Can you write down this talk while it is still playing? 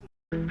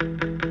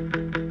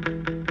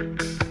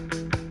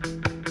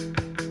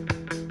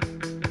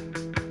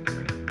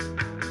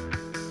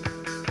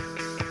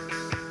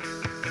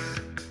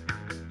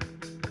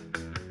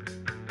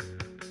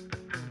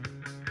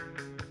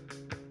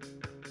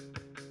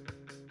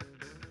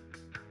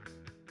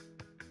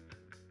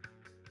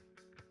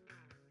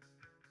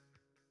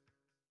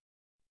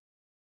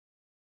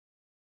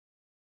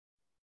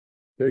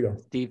There you go.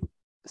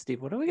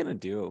 Steve, what are we gonna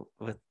do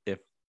if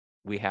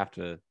we have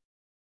to,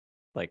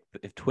 like,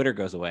 if Twitter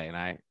goes away and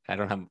I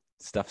don't have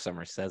stuff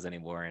Summer Says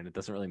anymore, and it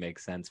doesn't really make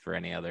sense for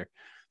any other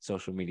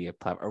social media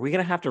platform? Are we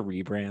gonna have to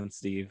rebrand,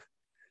 Steve?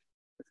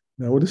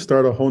 Now we'll just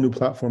start a whole new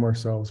platform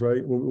ourselves,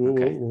 right?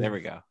 Okay, there we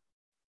go.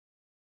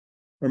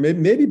 Or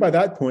maybe by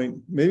that point,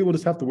 maybe we'll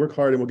just have to work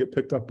hard and we'll get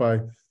picked up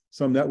by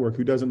some network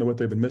who doesn't know what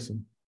they've been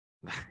missing.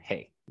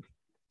 Hey,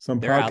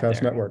 some they're out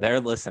podcast there. network. They're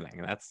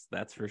listening.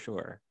 That's for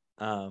sure.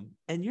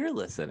 And you're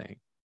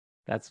listening.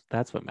 That's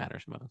what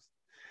matters most.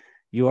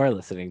 You are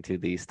listening to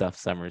the Stuff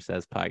Summer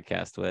Says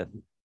podcast with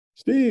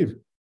Steve.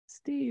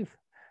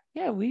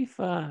 Yeah, we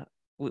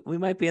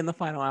might be in the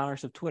final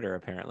hours of Twitter.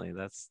 Apparently,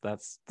 that's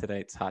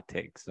today's hot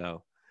take.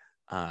 So,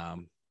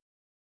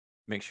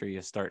 make sure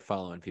you start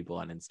following people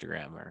on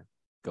Instagram or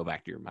go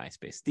back to your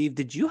MySpace. Steve,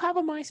 did you have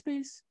a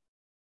MySpace?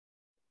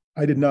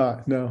 I did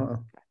not.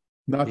 No,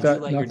 not did that.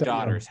 You let not your that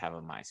daughters young.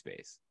 have a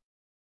MySpace?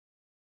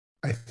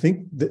 I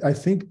think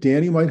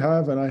Danny might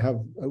have, and I have.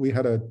 We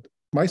had a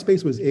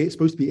MySpace was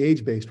supposed to be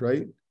age based,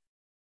 right? Didn't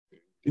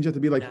you have to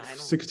be like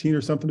 16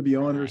 or something to be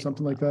on it or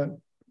something like that?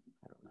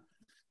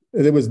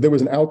 There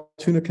was an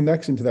Altoona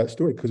connection to that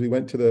story because we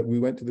went to the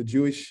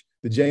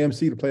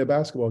JMC to play a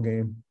basketball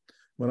game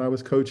when I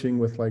was coaching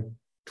with like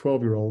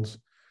 12-year-olds,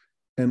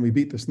 and we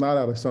beat the snot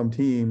out of some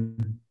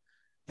team,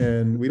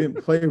 and we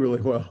didn't play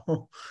really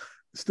well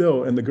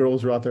still, and the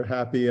girls were out there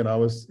happy, and I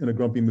was in a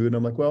grumpy mood, and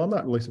I'm like, well, I'm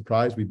not really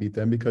surprised we beat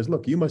them because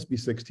look, you must be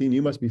 16,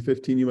 you must be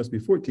 15, you must be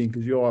 14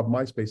 because you all have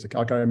MySpace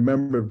account. I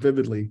remember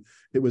vividly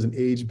it was an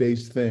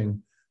age-based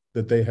thing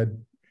that they had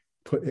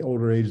put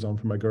older ages on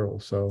for my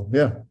girls. So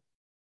yeah.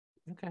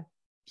 Okay.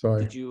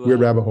 Sorry. Weird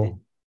rabbit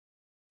hole.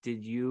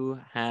 Did you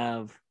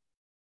let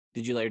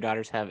your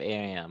daughters have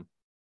AIM?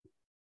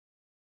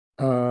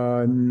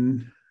 I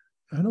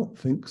don't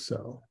think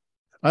so.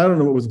 I don't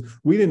know what was.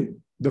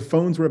 The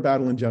phones were a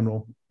battle in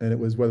general, and it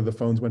was whether the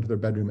phones went to their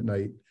bedroom at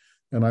night.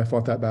 And I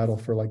fought that battle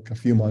for like a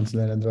few months, and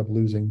then ended up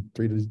losing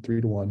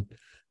 3-1,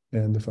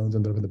 and the phones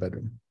ended up in the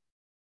bedroom.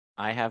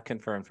 I have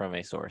confirmed from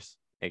a source,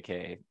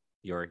 aka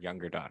your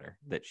younger daughter,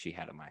 that she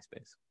had a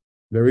MySpace.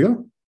 There we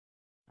go.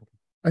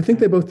 I think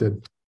they both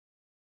did.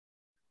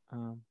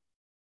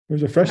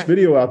 There's a fresh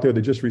video out there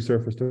that just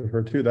resurfaced of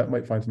her too. That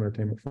might find some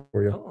entertainment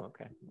for you. Oh,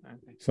 okay.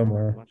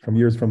 Somewhere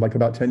from like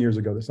about 10 years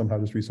ago that somehow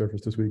just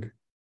resurfaced this week.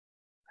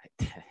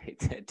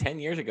 10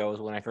 years ago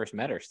was when I first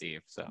met her, Steve.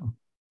 So,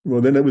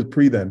 well, then it was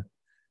then.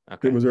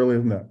 Okay. It was earlier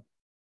than that.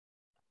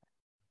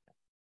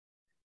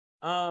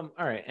 All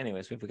right.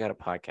 Anyways, we got a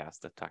podcast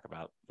to talk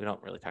about. We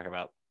don't really talk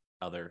about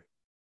other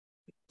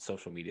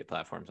social media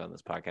platforms on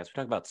this podcast. We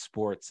talk about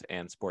sports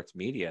and sports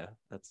media.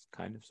 That's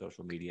kind of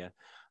social media.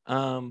 We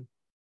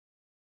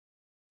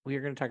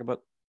are going to talk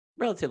about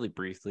relatively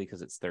briefly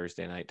because it's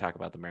Thursday night, talk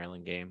about the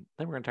Maryland game.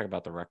 Then we're going to talk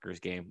about the Rutgers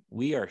game.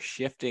 We are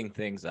shifting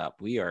things up.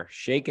 We are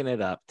shaking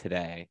it up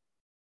today.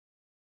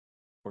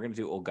 We're going to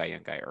do old guy,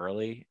 young guy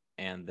early,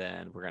 and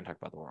then we're going to talk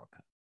about the World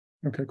Cup.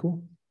 Okay,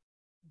 cool.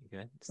 You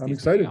good? I'm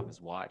excited. Off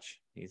his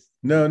watch. I just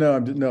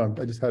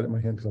had it in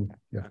my hand because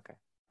yeah. Okay.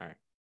 All right.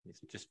 He's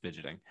just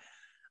fidgeting.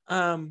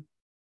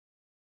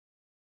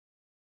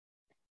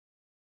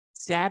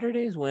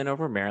 Saturday's win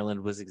over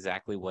Maryland was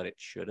exactly what it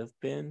should have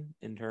been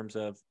in terms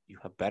of you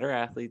have better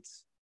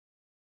athletes,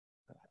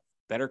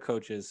 better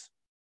coaches,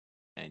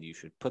 and you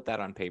should put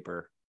that on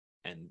paper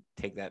and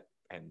take that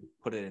and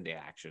put it into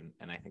action.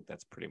 And I think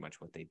that's pretty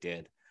much what they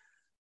did.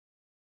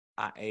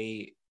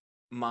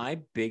 My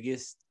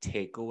biggest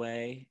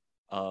takeaway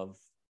of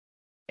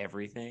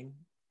everything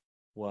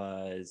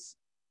was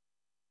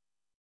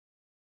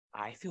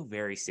I feel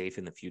very safe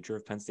in the future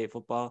of Penn State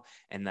football,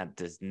 and that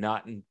does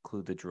not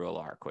include the Drew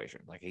Allar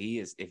equation. Like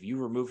if you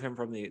remove him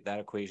from that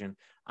equation,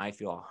 I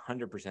feel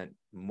 100%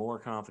 more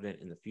confident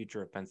in the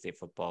future of Penn State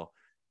football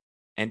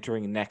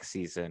entering next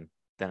season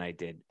than I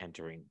did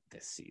entering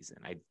this season.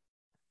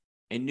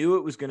 I knew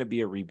it was going to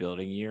be a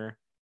rebuilding year.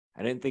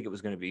 I didn't think it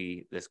was going to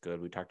be this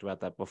good. We talked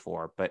about that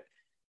before, but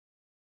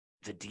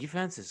the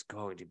defense is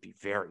going to be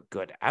very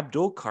good.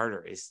 Abdul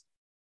Carter is,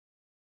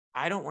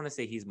 I don't want to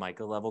say he's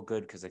Micah level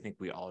good because I think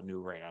we all knew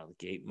right out of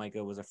the gate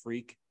Micah was a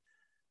freak,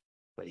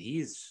 but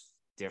he's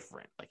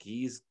different. Like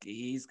he's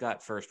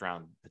got first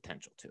round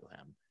potential to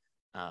him.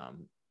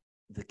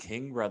 The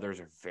King brothers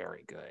are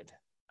very good.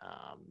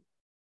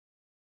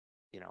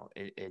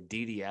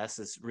 DDS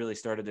has really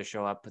started to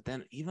show up, but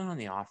then even on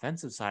the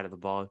offensive side of the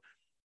ball,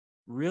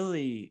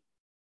 really,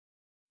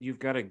 you've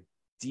got a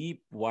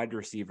deep wide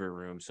receiver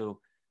room.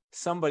 So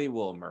somebody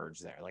will emerge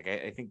there. Like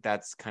I think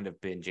that's kind of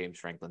been James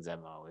Franklin's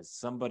MO is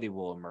somebody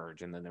will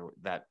emerge and then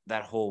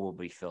that hole will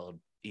be filled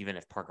even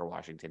if Parker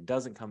Washington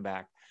doesn't come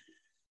back.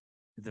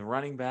 The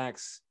running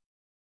backs,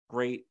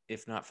 great,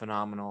 if not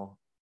phenomenal.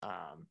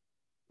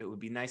 It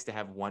would be nice to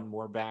have one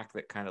more back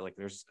that kind of like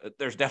there's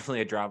definitely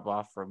a drop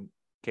off from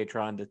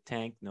Katron to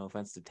Tank. No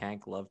offense to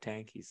Tank, love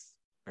Tank. He's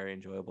very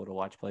enjoyable to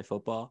watch play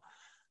football.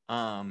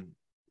 So,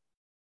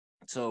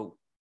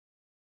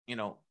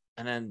 and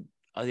then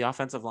the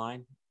offensive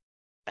line,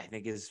 I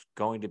think is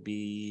going to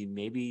be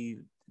maybe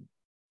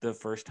the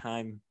first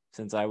time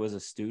since I was a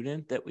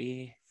student that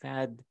we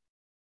had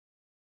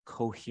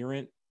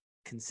coherent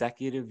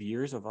consecutive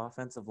years of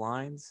offensive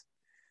lines.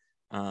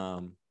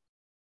 Do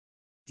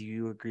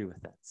you agree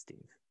with that,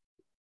 Steve?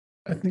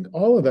 I think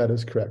all of that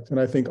is correct. And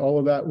I think all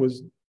of that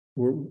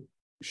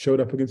showed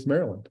up against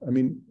Maryland. I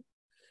mean,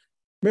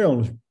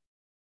 Maryland was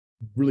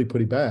really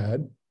pretty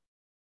bad,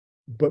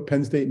 but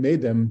Penn State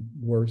made them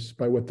worse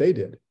by what they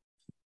did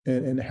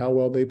and how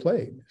well they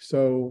played.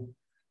 So,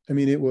 I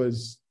mean, it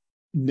was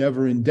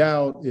never in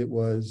doubt. It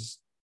was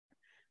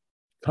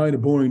kind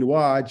of boring to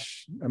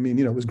watch. I mean,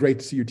 it was great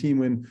to see your team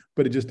win,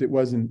 but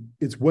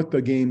it's what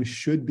the game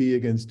should be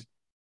against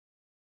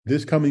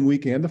this coming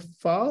week and the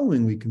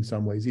following week in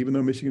some ways. Even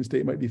though Michigan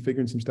State might be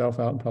figuring some stuff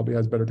out and probably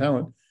has better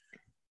talent,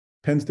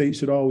 Penn State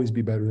should always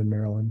be better than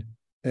Maryland.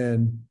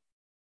 And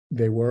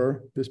they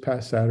were this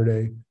past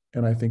Saturday.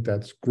 And I think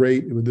that's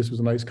great. This was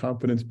a nice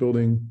confidence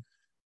building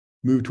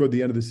move toward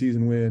the end of the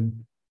season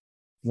win.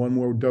 One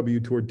more W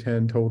toward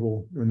 10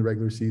 total in the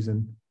regular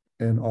season.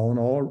 And all in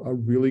all, a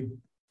really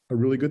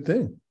good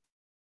thing.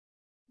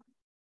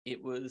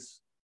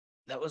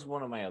 That was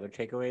one of my other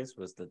takeaways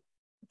was the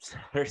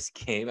Saturday's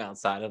game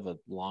outside of a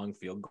long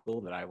field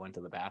goal that I went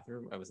to the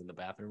bathroom. I was in the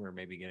bathroom or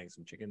maybe getting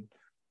some chicken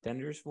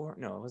tenders for.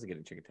 No, I wasn't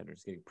getting chicken tenders, I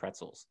was getting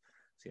pretzels.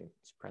 I was getting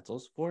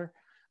pretzels for.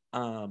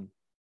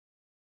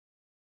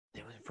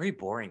 It was a pretty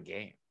boring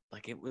game.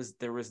 Like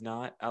there was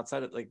not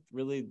outside of like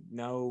really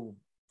no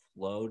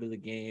flow to the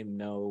game.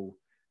 No,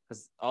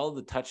 because all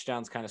the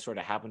touchdowns kind of sort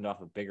of happened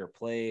off of bigger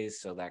plays.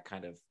 So that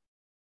kind of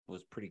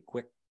was pretty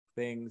quick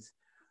things.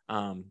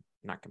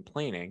 Not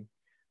complaining.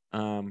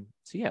 So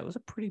yeah, it was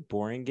a pretty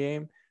boring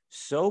game.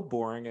 So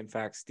boring. In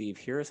fact, Steve,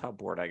 here's how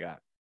bored I got.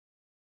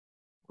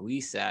 We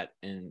sat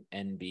in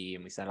NB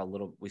and we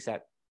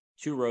sat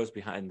 2 rows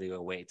behind the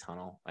away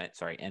tunnel.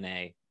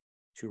 NA,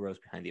 2 rows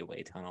behind the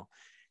away tunnel.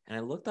 And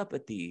I looked up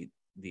at the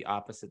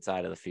opposite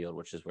side of the field,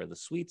 which is where the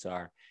suites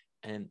are,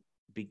 and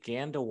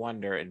began to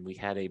wonder, and we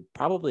had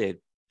probably a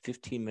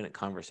 15-minute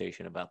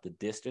conversation about the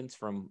distance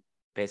from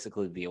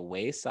basically the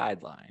away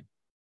sideline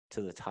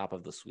to the top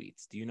of the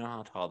suites. Do you know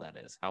how tall that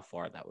is? How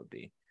far that would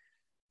be?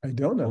 I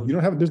don't know.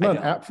 There's not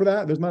an app for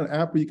that. There's not an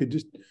app where you could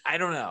just I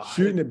don't know.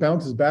 Shoot and it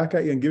bounces back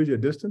at you and gives you a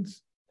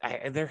distance.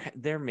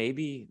 There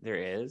maybe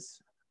there is.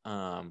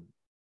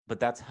 But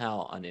that's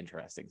how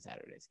uninteresting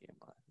Saturday's game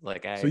was.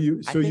 Like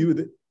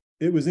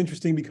it was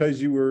interesting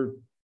because you were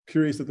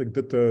curious that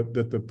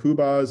the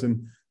poobahs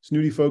and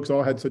snooty folks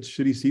all had such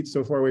shitty seats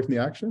so far away from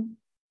the action.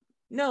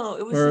 No,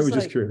 it was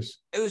just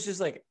curious. It was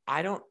just like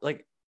I know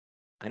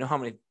how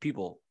many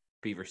people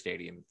Beaver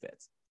Stadium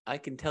fits. I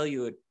can tell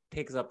you it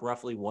takes up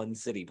roughly 1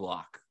 city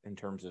block in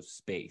terms of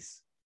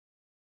space.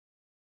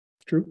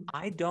 True.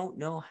 I don't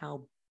know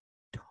how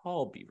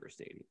tall Beaver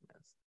Stadium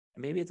is.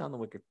 Maybe it's on the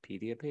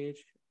Wikipedia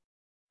page.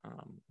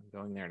 I'm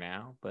going there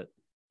now, but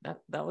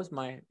that was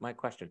my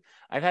question.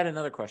 I've had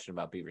another question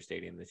about Beaver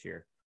Stadium this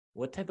year.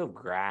 What type of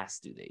grass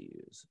do they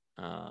use?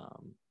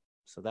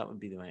 So that would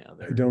be my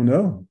other. I don't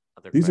know.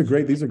 These are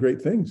great. These are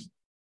great things.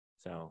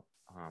 So,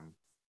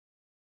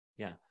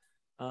 yeah.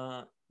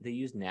 They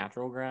use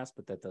natural grass,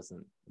 but that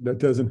doesn't.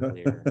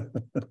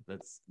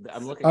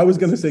 I'm looking. I was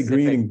going to say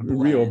green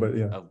and real, but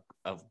yeah.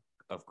 Of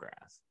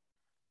grass.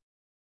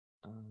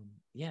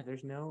 Yeah,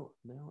 there's no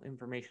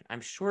information. I'm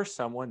sure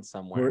someone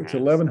somewhere. It's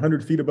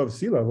 1,100 feet above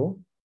sea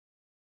level.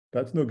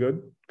 That's no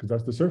good because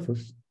that's the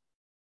surface.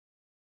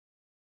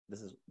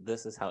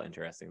 This is how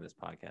interesting this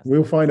podcast.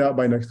 We'll find out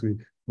by next week.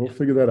 We'll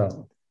figure that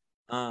out.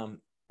 And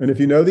if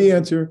you know the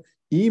answer,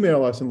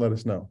 email us and let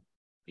us know.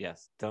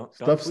 Yes, don't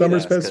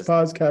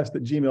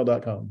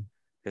stuffsummerfestpodcast@gmail.com.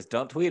 Because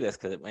don't tweet us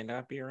because it might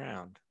not be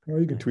around. Or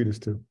you can tweet us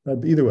too.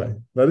 Either way,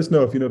 let us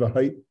know if you know the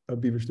height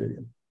of Beaver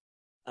Stadium.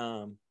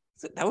 So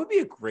that would be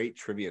a great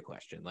trivia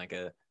question, like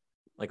a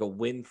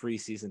win-free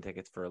season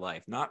tickets for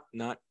life. Not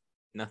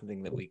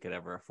nothing that we could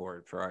ever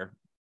afford for our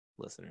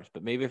listeners,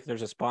 but maybe if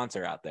there's a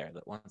sponsor out there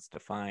that wants to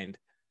find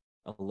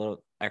a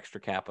little extra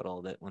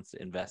capital that wants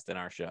to invest in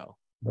our show.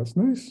 That's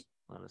nice.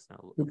 Let us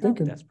know. Good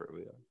thinking. How desperate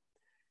we are.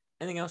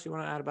 Anything else you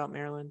want to add about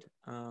Maryland?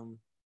 No,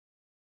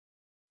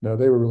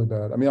 they were really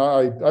bad. I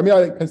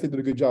Penn State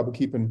did a good job of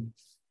keeping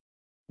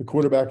the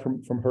quarterback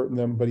from hurting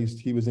them, but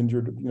he was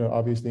injured,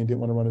 obviously, and didn't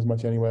want to run as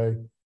much anyway.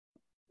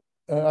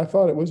 I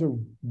thought it was a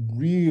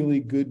really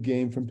good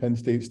game from Penn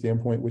State's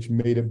standpoint, which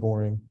made it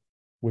boring,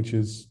 which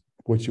is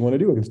what you want to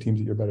do against teams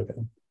that you're better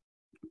than.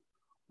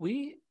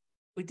 We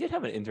did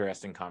have an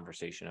interesting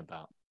conversation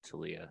about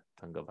Talia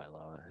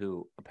Tagovailoa,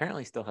 who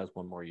apparently still has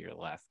 1 more year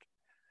left.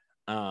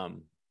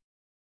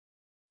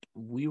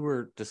 We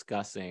were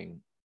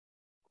discussing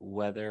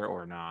whether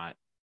or not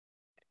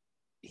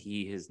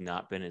he has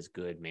not been as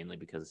good, mainly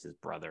because his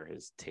brother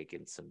has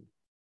taken some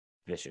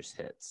vicious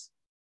hits.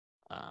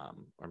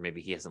 Or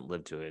maybe he hasn't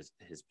lived to his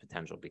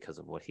potential because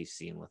of what he's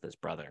seen with his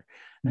brother.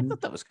 I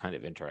thought that was kind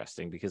of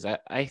interesting because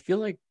I feel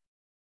like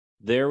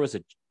there was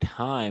a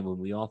time when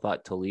we all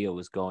thought Talia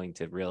was going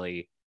to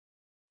really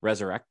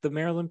resurrect the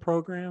Maryland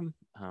program.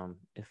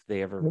 If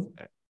they ever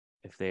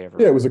if they ever.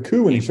 Yeah, it was a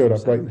coup when he came showed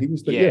from up, right? something. He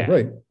was the, yeah, Yeah.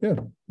 right.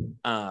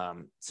 Yeah.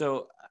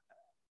 So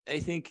I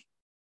think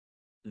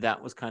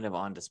that was kind of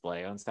on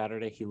display on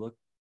Saturday. He looked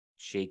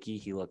shaky.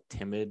 He looked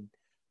timid.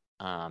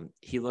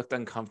 He looked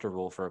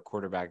uncomfortable for a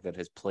quarterback that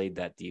has played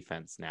that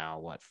defense now,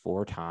 what,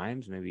 4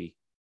 times, maybe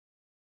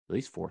at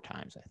least 4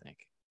 times, I think.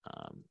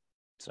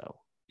 So,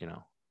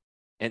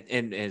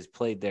 and has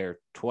played there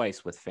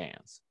twice with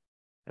fans,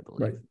 I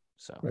believe. Right.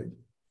 So, right.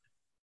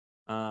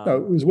 No,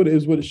 it was what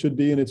it should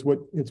be, and it's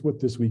what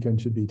this weekend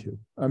should be too.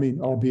 I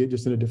mean, albeit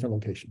just in a different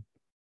location.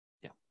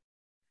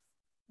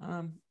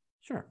 Yeah.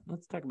 Sure.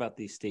 Let's talk about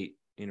the State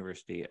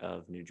University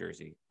of New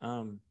Jersey.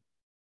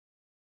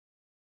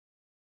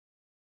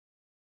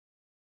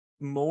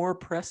 More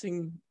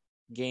pressing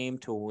game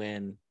to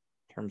win in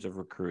terms of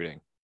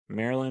recruiting,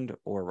 Maryland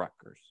or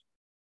Rutgers?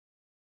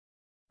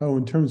 Oh,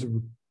 in terms of,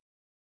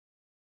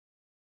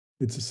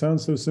 it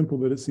sounds so simple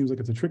that it seems like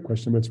it's a trick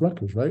question, but it's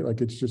Rutgers, right? Like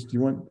it's just,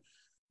 you want,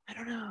 I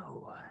don't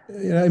know.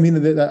 I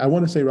mean, I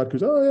want to say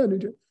Rutgers. Oh yeah, New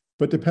Jersey.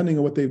 But depending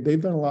on what they've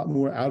done a lot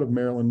more out of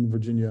Maryland and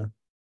Virginia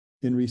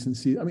in recent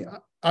seasons. I mean,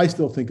 I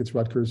still think it's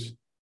Rutgers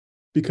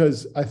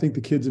because I think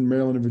the kids in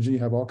Maryland and Virginia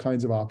have all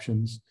kinds of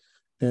options,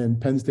 and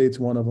Penn State's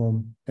one of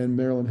them, and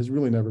Maryland has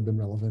really never been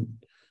relevant,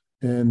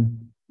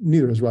 and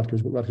neither has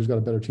Rutgers. But Rutgers got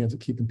a better chance at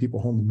keeping people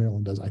home than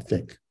Maryland does, I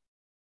think.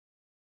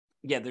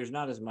 Yeah, there's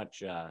not as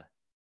much. Well,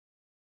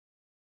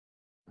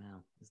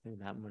 is there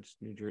that much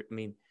New Jersey? I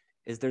mean,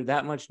 is there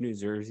that much New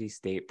Jersey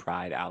State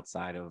pride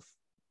outside of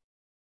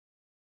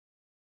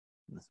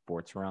the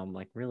sports realm?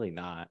 Like, really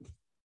not.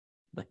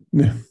 Like,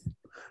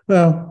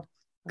 well,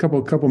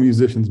 couple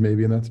musicians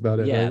maybe, and that's about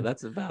it. Yeah, right?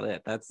 that's about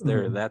it. That's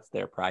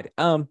their pride.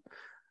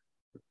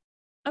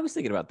 I was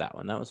thinking about that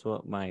one. That was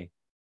what my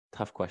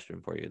tough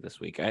question for you this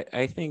week.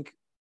 I think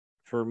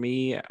for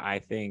me, I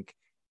think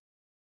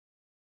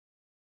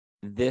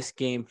this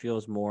game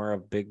feels more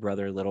of big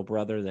brother, little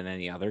brother than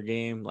any other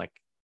game. Like,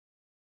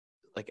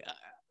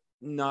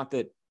 not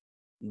that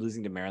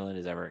losing to Maryland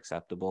is ever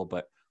acceptable,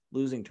 but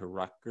losing to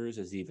Rutgers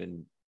is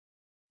even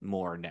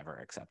more never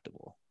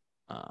acceptable.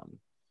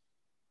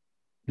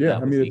 Yeah,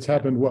 I mean, it's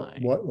happened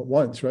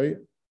once, right?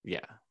 Yeah.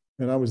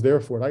 And I was there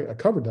for it. I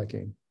covered that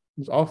game. It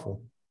was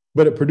awful,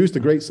 but it produced a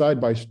great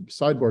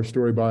sidebar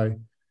story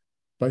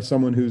by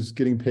someone who's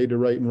getting paid to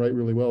write and write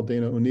really well.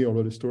 Dana O'Neill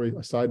wrote a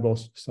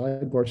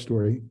sidebar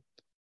story,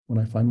 when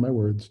I find my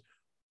words,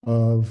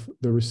 of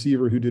the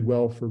receiver who did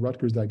well for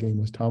Rutgers that game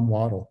was Tom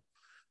Waddle.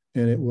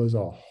 And it was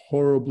a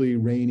horribly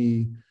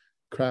rainy,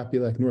 crappy,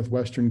 like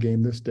Northwestern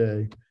game this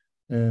day.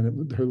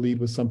 And her lead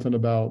was something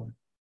about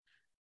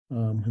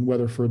and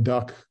whether for a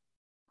duck,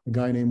 a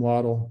guy named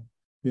Waddle,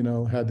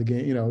 had the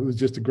game. It was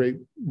just a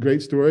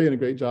great story and a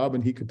great job.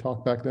 And he could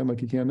talk back then like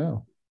he can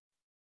now.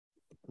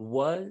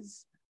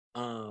 Was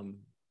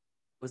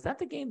that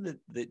the game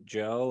that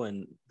Joe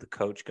and the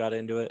coach got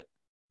into it?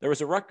 There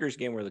was a Rutgers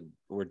game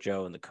where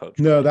Joe and the coach.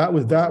 No, that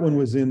one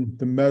was in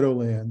the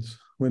Meadowlands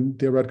when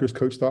the Rutgers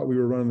coach thought we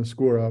were running the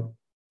score up.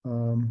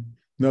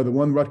 No, the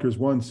one Rutgers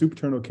won, Sue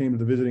Paterno came to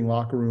the visiting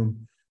locker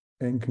room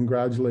and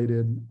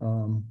congratulated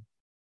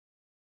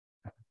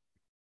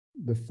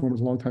the former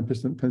longtime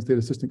Penn State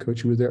assistant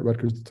coach who was there at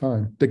Rutgers at the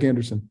time, Dick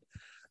Anderson,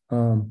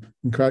 and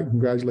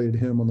congratulated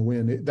him on the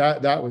win.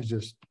 That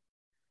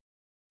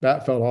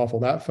felt awful.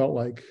 That felt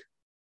like,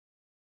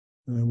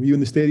 were you in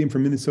the stadium for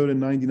Minnesota in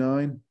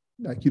 '99?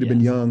 Like you'd have been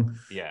young.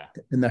 Yeah.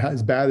 And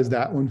as bad as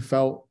that one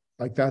felt,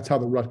 like that's how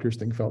the Rutgers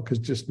thing felt, because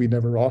just we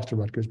never lost to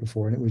Rutgers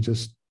before, and it was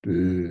just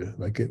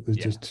like it was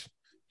just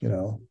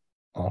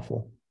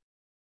awful.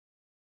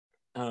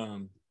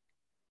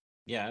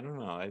 Yeah, I don't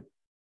know.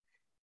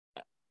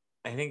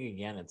 I think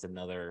again it's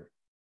another.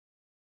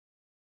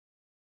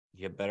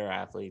 You have better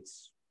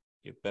athletes,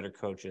 you have better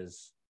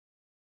coaches.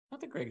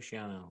 Not that Greg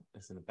Schiano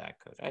isn't a bad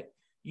coach.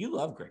 You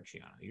love Greg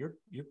Schiano. You're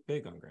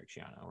big on Greg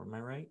Schiano. Am I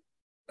right?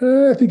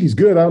 I think he's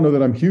good. I don't know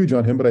that I'm huge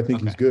on him, but I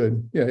think he's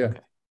good. Yeah. Okay.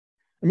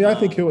 I mean, I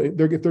think if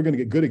they're going to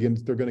get good again,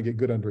 they're going to get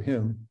good under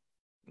him.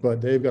 But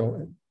they've got,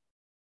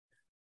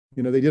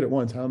 they did it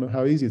once. I don't know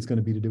how easy it's going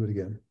to be to do it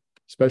again,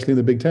 especially in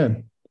the Big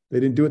Ten. They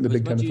didn't do it in the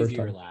Big Ten the first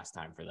time. It was much easier last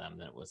time for them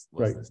than it was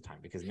right. This time,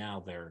 because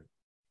now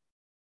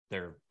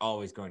they're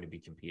always going to be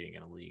competing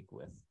in a league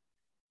with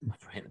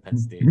Penn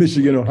State,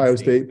 Michigan, Ohio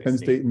State, Penn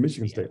State, and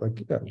Michigan State.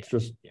 Like, it's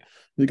just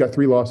you got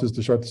 3 losses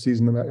to start the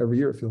season every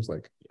year. It feels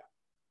like.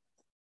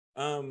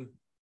 Yeah.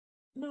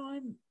 No,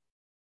 I'm.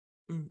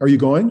 Are you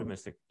going?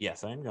 Optimistic.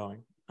 Yes, I'm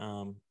going.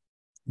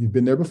 You've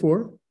been there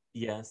before?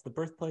 Yes, the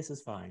birthplace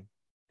is fine.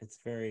 It's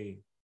a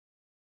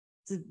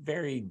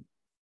very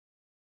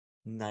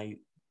nice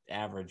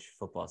average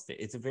football state.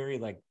 It's a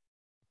very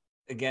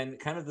again,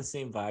 kind of the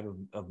same vibe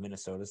of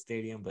Minnesota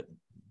Stadium,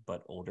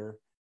 but older.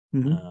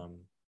 Mm-hmm.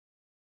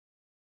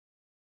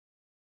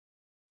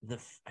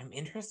 I'm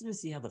interested to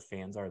see how the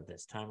fans are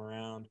this time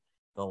around.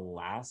 The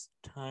last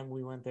time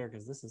we went there,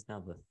 because this is now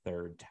the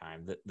 3rd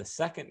time. The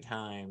second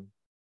time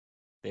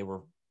this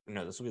will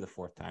be the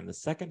 4th time. The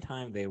second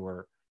time they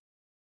weren't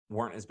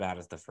as bad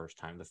as the first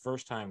time. The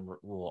first time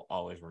will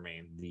always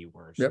remain the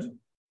worst. Yep.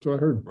 So I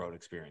heard. road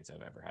experience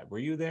I've ever had. Were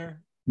you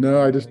there?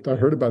 No, I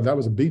heard about it. That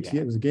was a big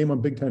yeah. It was a game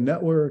on Big Ten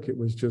Network. It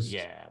was just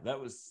that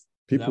was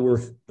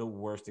the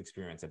worst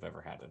experience I've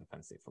ever had at a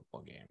Penn State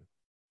football game,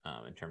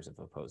 in terms of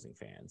opposing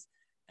fans.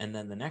 And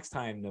then the next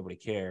time nobody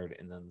cared,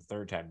 and then the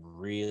third time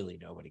really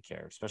nobody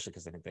cared, especially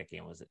because I think that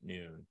game was at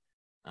noon.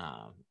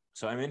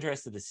 So I'm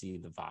interested to see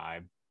the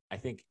vibe. I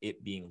think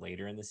it being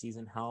later in the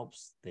season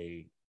helps.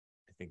 I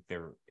think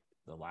they're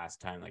the last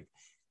time like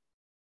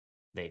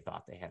they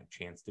thought they had a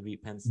chance to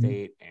beat Penn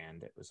State,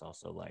 and it was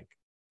also like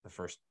the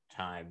first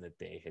time that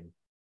they had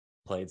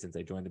played since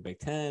they joined the Big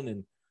Ten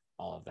and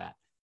all of that.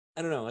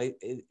 I don't know.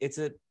 It's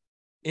a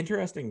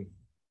interesting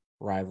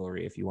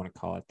rivalry, if you want to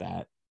call it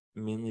that,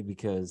 mainly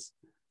because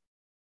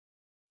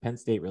Penn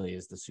State really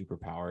is the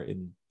superpower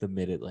in the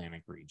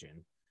Mid-Atlantic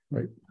region.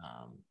 Right.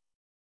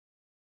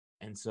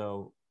 And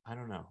so I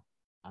don't know.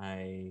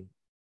 I'm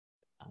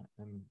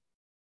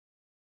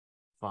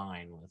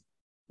fine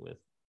with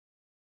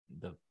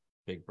the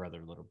big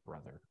brother, little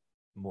brother,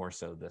 more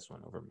so this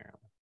one over Maryland.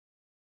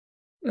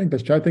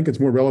 I think it's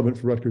more relevant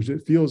for Rutgers.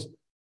 It feels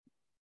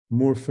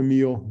more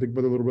familial, big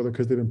brother, little brother,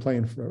 because they've been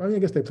playing forever. I mean, I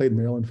guess they played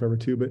Maryland forever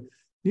too, but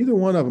neither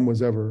one of them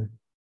was ever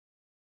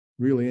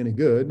really any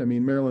good. I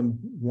mean, Maryland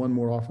won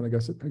more often, I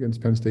guess,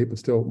 against Penn State, but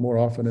still more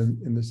often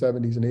in the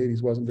 70s and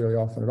 80s, wasn't very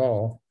often at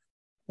all.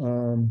 I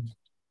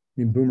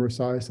mean, Boomer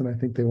Esiason, I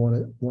think they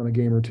won a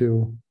game or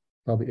two,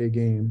 probably a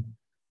game.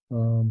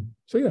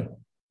 So yeah,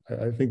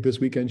 I think this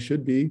weekend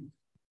should be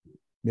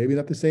maybe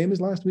not the same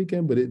as last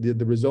weekend, but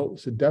the result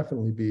should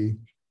definitely be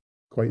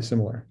quite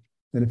similar.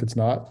 And if it's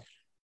not,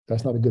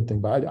 that's not a good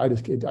thing. But I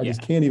just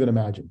can't even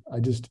imagine.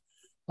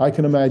 I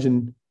can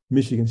imagine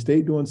Michigan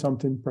State doing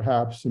something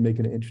perhaps and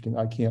making it interesting.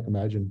 I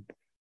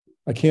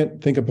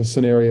can't think of a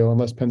scenario,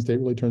 unless Penn State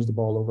really turns the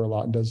ball over a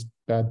lot and does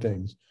bad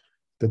things,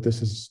 that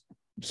this is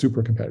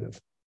super competitive.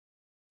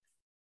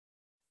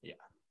 Yeah.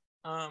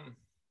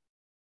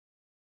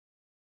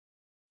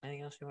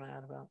 Anything else you want to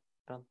add about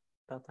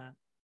that?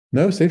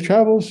 No, safe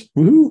travels.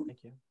 Woohoo!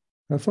 Thank you.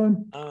 Have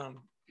fun.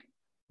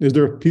 Is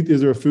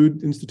there a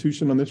food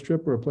institution on this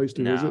trip or a place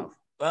to visit?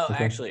 Well,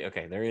 okay. Actually,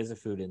 there is a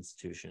food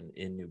institution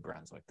in New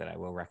Brunswick that I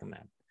will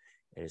recommend.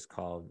 It is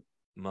called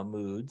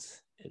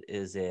Mahmoud's. It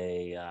is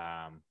it's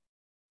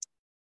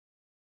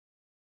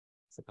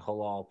like a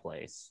halal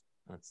place.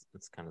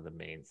 That's kind of the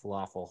main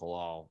falafel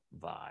halal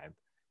vibe.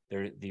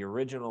 The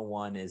original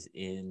one is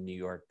in New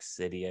York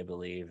City, I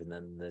believe, and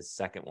then the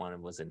second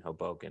one was in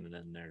Hoboken, and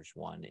then there's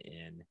one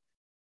in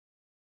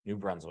New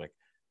Brunswick.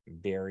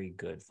 Very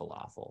good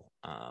falafel.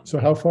 So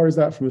how far is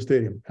that from the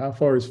stadium? How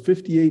far is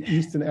 58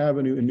 Easton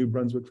Avenue in New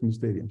Brunswick from the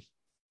stadium?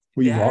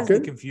 Will you walk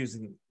it?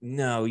 Confusing.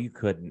 No, you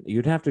couldn't.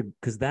 You'd have to,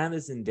 because that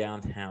is in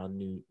downtown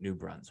New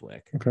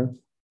Brunswick. Okay.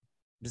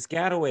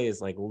 Piscataway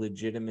is like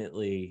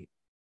legitimately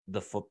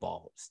the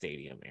football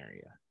stadium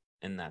area,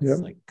 and that's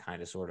like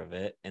kind of sort of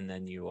it. And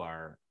then you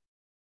are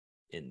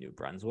in New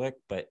Brunswick,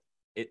 but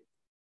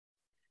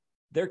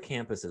their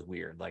campus is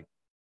weird. Like,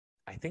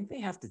 I think they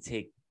have to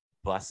take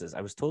buses. I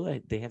was told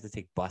that they have to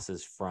take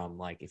buses from,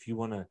 like, if you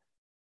want to,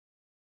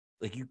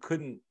 like,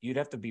 you'd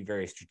have to be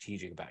very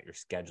strategic about your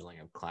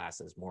scheduling of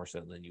classes, more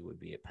so than you would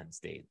be at Penn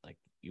State. Like,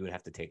 you would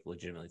have to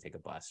legitimately take a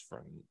bus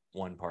from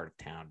one part of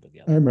town to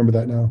the other. I remember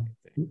that now,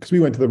 because we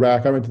went to the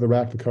RAC. I went to the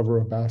RAC to cover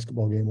a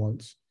basketball game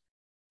once,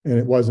 and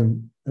it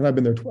wasn't, and I've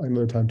been there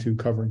another time too,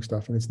 covering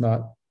stuff, and it's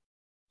not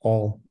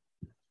all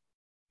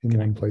in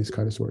one place,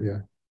 kind of sort.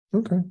 Yeah.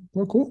 Okay.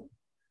 Well, cool.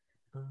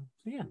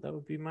 So yeah, that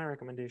would be my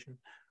recommendation.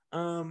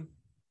 Want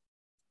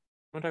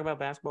to talk about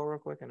basketball real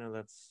quick? I know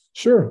that's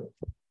sure.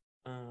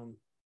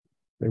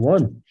 They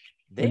won.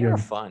 They are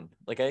fun.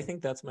 Like, I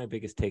think that's my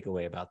biggest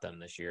takeaway about them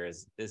this year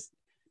is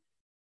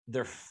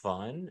they're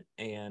fun,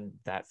 and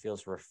that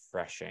feels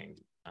refreshing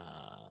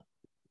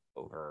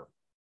over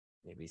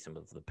maybe some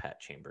of the Pat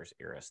Chambers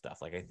era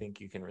stuff. Like, I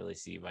think you can really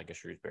see Micah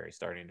Shrewsbury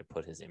starting to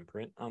put his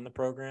imprint on the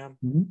program.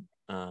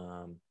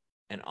 Mm-hmm.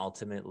 And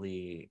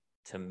ultimately,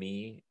 to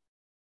me,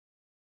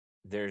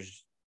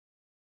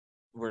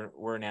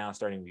 we're now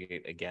starting to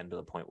get again to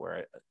the point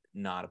where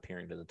not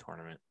appearing in the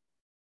tournament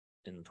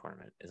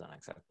is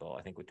unacceptable.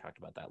 I think we talked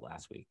about that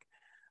last week.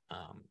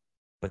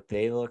 But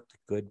they looked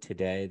good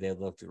today. They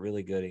looked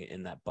really good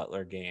in that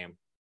Butler game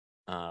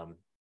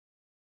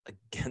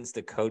against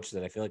a coach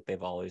that I feel like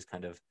they've always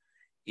kind of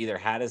either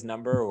had his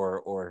number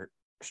or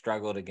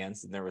struggled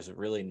against, and there was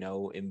really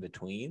no in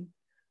between.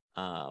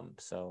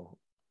 So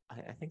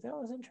I think that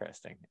was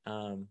interesting.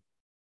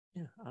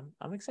 Yeah,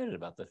 I'm excited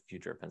about the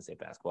future of Penn State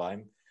basketball.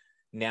 I'm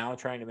now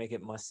trying to make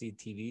it must-see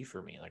TV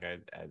for me. Like,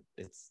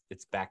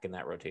 it's back in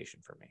that rotation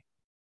for me.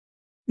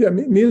 Yeah,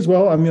 me as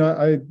well. I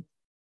mean,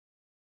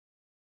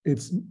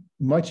 it's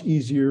much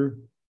easier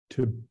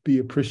to be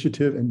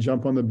appreciative and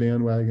jump on the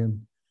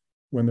bandwagon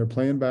when they're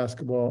playing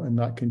basketball and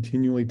not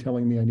continually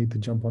telling me I need to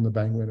jump on the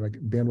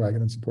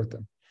bandwagon and support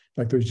them.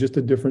 Like, there's just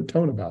a different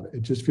tone about it.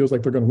 It just feels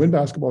like they're going to win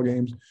basketball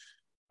games,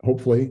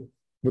 hopefully,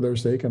 for their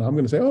sake. And I'm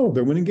going to say, oh,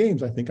 they're winning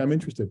games. I think I'm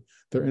interested.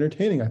 They're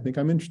entertaining. I think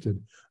I'm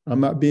interested. I'm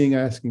not being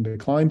asked to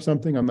climb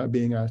something. I'm not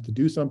being asked to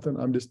do something.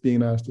 I'm just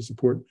being asked to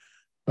support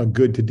a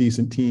good to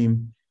decent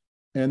team.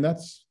 And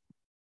that's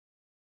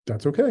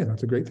okay.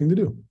 That's a great thing to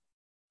do.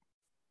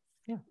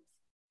 Yeah.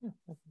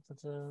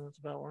 That's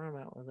about where I'm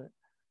at with it.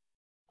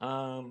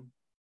 All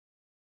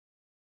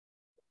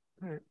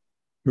right.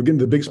 We're getting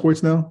to the big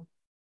sports now.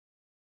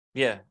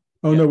 Yeah.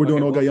 Oh no, we're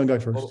doing old guy, young guy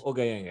first. Old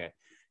guy, young guy.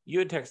 You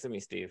had texted me,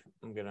 Steve.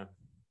 I'm gonna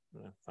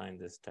find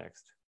this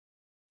text.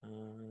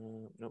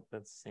 Nope,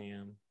 that's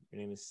Sam.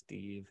 Your name is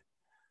Steve.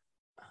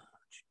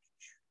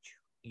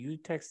 You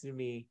texted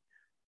me.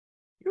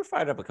 You were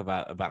fired up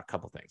about a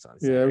couple things on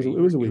Saturday. Yeah,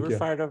 it was a week. You were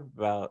fired up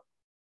about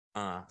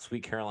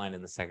Sweet Caroline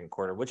in the second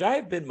quarter, which I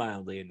have been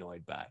mildly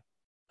annoyed by.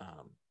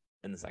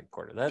 In the second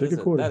quarter, that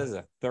is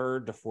a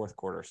third to fourth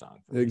quarter song.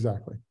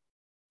 Exactly.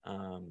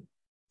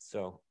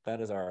 So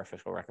that is our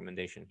official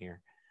recommendation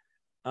here.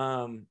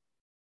 The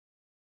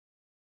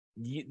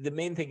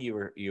main thing you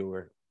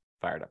were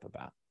fired up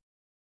about,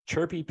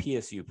 chirpy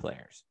PSU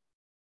players.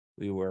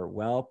 We were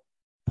well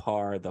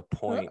par the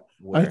point.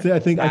 I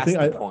think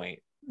the point.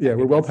 Yeah,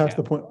 we're well past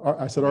the point.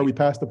 I said, are we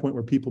past the point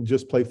where people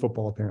just play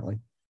football? Apparently,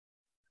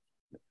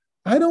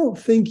 I don't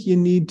think you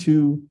need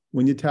to,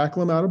 when you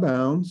tackle them out of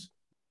bounds,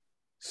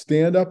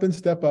 stand up and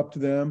step up to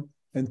them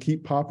and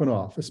keep popping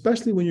off,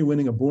 especially when you're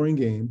winning a boring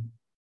game.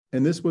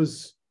 And this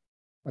was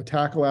a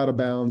tackle out of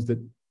bounds that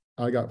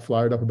I got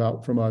fired up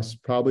about from us.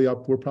 We're probably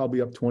up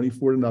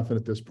 24-0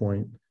 at this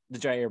point. The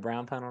Jair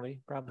Brown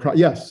penalty, probably.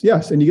 Yes.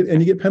 And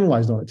you get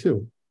penalized on it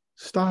too.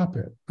 Stop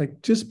it.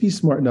 Like, just be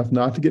smart enough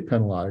not to get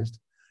penalized.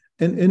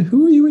 And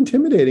who are you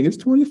intimidating? It's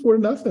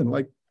 24-0.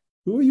 Like,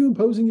 who are you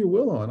imposing your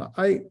will on?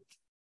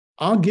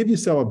 I'll give you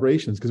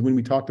celebrations, because when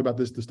we talked about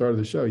this at the start of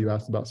the show, you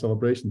asked about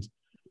celebrations.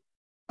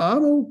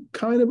 I'm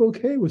kind of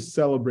okay with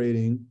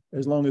celebrating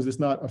as long as it's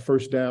not a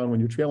first down when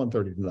you're trailing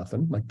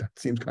 30-0. Like, that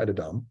seems kind of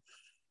dumb.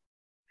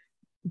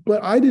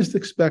 But I just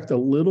expect a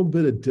little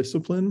bit of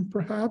discipline,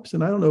 perhaps.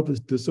 And I don't know if it's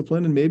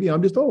discipline, and maybe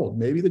I'm just old.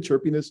 Maybe the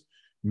chirpiness,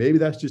 maybe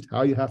that's just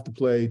how you have to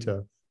play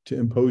to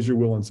impose your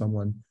will on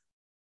someone.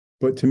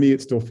 But to me,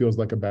 it still feels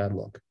like a bad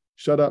look.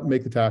 Shut up,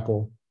 make the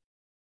tackle,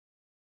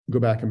 go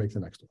back and make the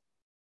next one.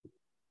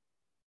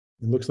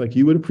 It looks like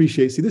you would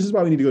appreciate, see, this is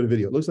why we need to go to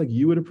video. It looks like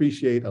you would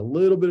appreciate a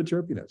little bit of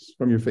chirpiness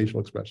from your facial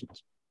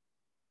expressions.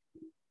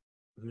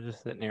 I'm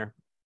just sitting here.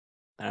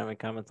 I don't have any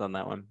comments on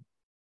that one.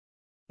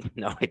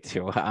 No, I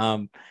do.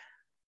 I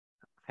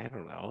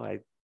don't know.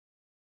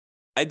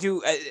 I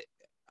do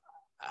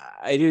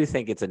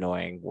think it's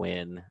annoying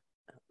when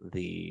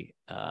there's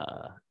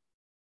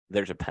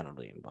a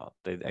penalty involved.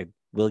 I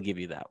will give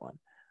you that one.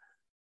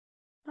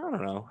 I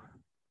don't know.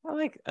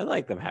 I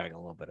like them having a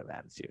little bit of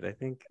attitude. I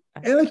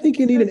think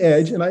you need an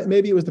edge. And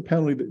maybe it was the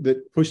penalty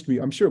that pushed me.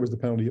 I'm sure it was the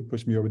penalty that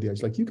pushed me over the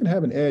edge. Like, you can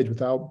have an edge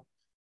without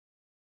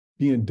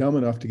being dumb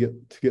enough to get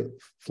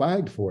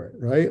flagged for it,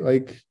 right?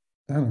 Like,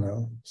 I don't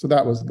know. So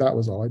that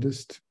was all.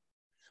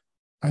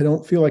 I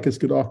don't feel like it's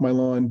good off my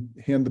lawn.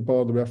 Hand the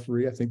ball to the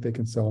referee. I think they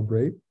can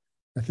celebrate.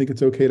 I think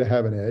it's okay to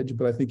have an edge,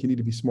 but I think you need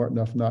to be smart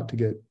enough not to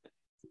get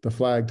the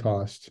flag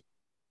tossed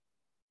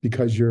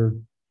because you're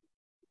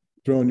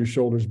throwing your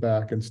shoulders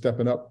back and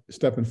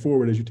stepping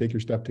forward as you take your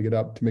step to get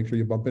up to make sure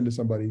you bump into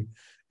somebody.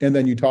 And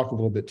then you talk a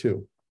little bit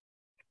too.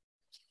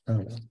 I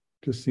don't know.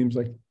 Just seems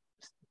like.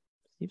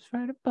 Steve's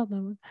right about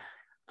that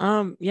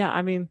one. Yeah,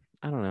 I mean,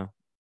 I don't know.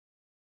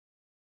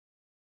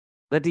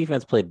 That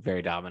defense played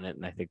very dominant,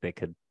 and I think they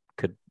could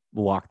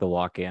walk the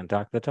walk and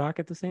talk the talk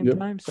at the same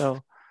time.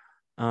 So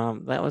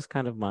that was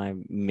kind of my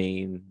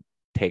main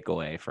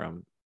takeaway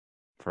from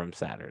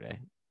Saturday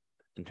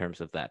in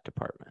terms of that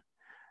department.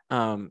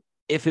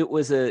 If it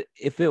was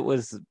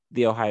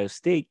the Ohio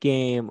State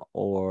game,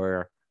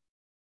 or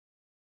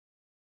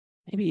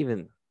maybe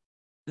even,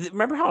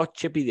 remember how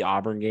chippy the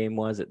Auburn game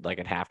was at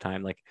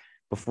halftime, like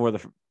before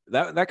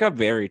that got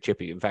very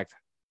chippy. In fact,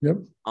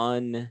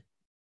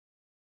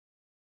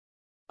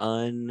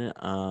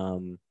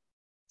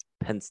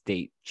 Penn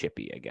State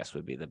chippy, I guess,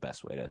 would be the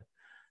best way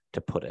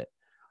to put it.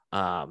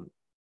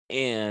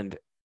 And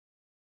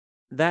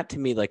that, to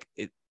me, like,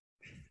 it,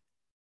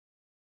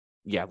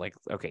 yeah, like,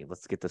 okay,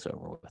 let's get this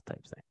over with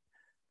type thing.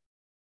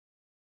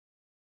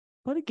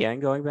 But again,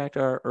 going back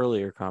to our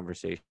earlier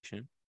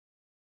conversation,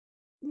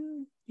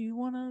 you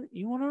wanna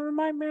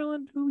remind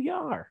Maryland who you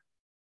are.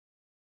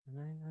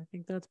 And I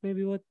think that's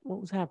maybe what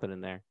was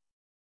happening there.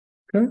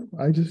 Okay.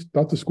 I just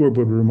thought the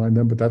scoreboard would remind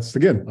them, but that's,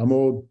 again, I'm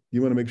old.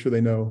 You want to make sure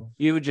they know.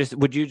 You would just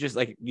would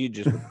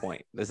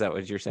point. Is that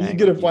what you're saying? You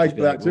get a flag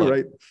for that too,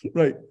 right?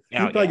 Right.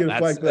 Yeah, you probably get a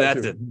flag for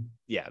that too.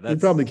 You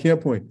probably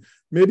can't point.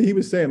 Maybe he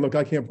was saying, look,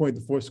 I can't point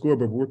the fourth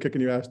scoreboard, but we're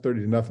kicking your ass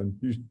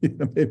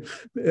 30-0.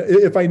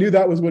 If I knew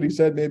that was what he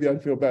said, maybe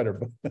I'd feel better.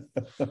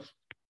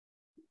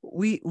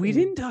 We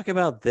didn't talk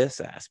about this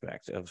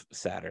aspect of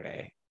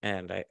Saturday,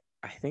 and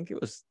I think it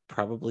was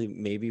probably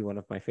maybe one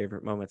of my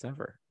favorite moments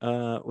ever.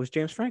 Was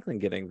James Franklin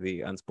getting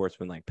the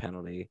unsportsmanlike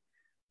penalty.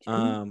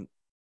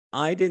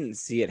 I didn't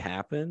see it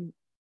happen.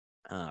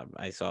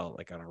 I saw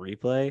on a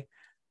replay,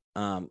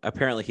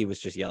 Apparently he was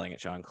just yelling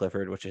at Sean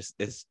Clifford, which is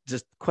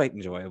just quite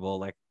enjoyable.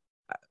 Like,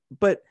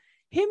 but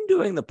him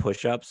doing the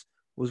push-ups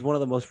was one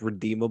of the most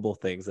redeemable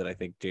things that I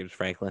think James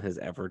Franklin has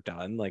ever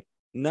done. Like,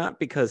 not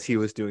because he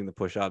was doing the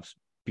push-ups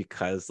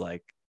because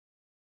like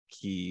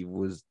he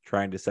was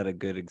trying to set a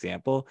good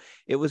example.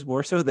 It was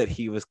more so that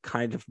he was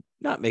kind of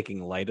not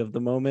making light of the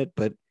moment,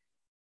 but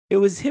it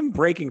was him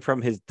breaking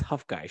from his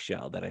tough guy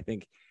shell that I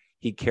think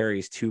he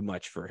carries too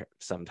much for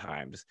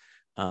sometimes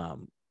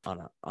on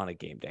a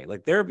game day.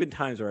 Like there have been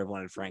times where I've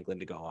wanted Franklin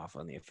to go off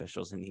on the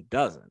officials and he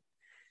doesn't.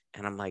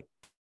 And I'm like,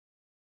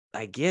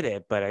 I get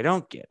it, but I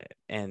don't get it.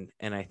 And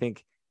I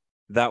think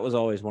that was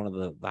always one of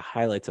the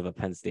highlights of a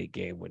Penn State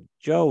game when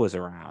Joe was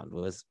around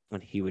was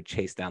when he would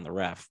chase down the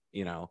ref,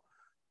 you know.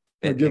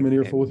 Or give him an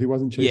earful if he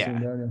wasn't chasing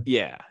him down.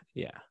 Yeah.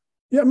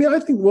 I mean, I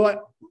think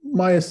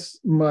my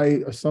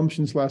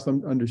assumption /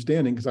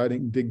 understanding, because I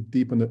didn't dig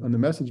deep on the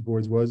message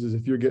boards, is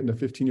if you're getting a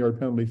 15-yard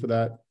penalty for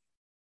that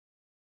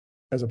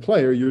as a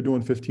player, you're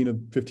doing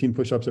 15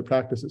 push-ups at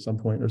practice at some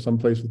point or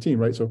someplace with the team,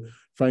 right? So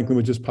Franklin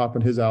was just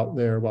popping his out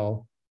there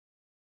while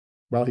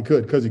he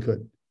could, because he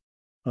could.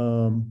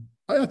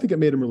 I think it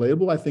made him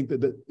relatable. I think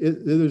that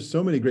there's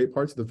so many great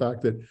parts of the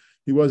fact that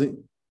he wasn't.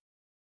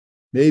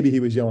 Maybe he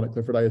was yelling at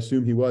Clifford. I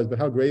assume he was, but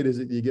how great is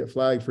it that you get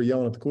flagged for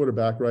yelling at the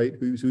quarterback, right?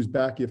 Whose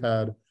back you've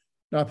had,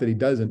 not that he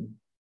doesn't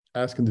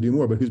ask him to do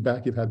more, but whose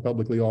back you've had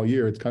publicly all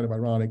year. It's kind of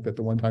ironic that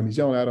the one time he's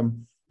yelling at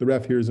him, the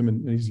ref hears him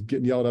and he's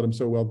getting yelled at him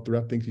so well that the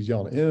ref thinks he's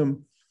yelling at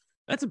him.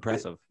 That's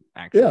impressive,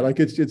 actually. Yeah, like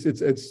it's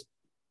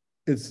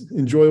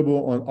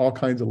enjoyable on all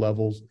kinds of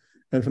levels.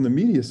 And from the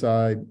media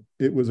side,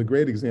 it was a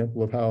great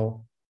example of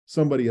how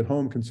somebody at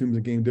home consumes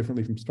a game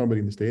differently from somebody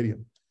in the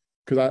stadium.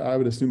 Because I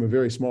would assume a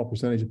very small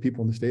percentage of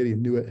people in the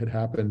stadium knew it had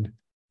happened,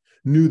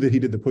 knew that he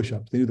did the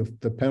push-ups. They knew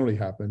the penalty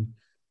happened.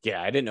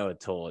 Yeah, I didn't know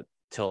it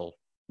till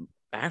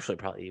actually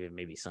probably even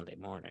maybe Sunday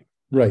morning.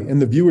 Right.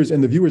 And the viewers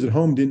at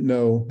home didn't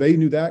know. They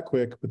knew that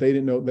quick, but they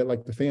didn't know that,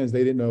 like the fans,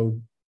 they didn't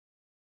know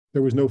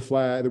there was no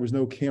flag, there was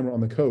no camera on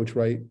the coach,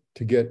 right,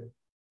 to get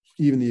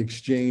even the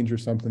exchange or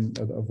something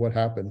of what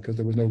happened, because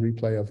there was no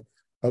replay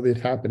of it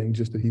happening,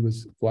 just that he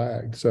was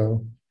flagged.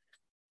 So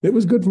it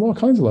was good from all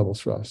kinds of levels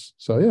for us.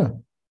 So yeah.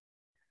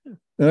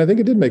 And I think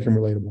it did make him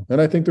relatable. And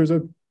I think there's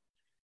an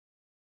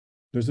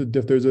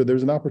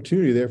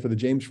opportunity there for the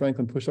James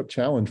Franklin push-up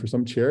challenge for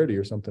some charity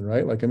or something,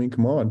 right? Like, I mean,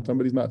 come on,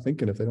 somebody's not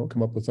thinking if they don't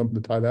come up with something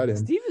to tie that in.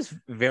 Steve is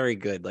very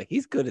good. Like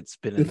he's good at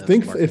spinning. If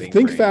think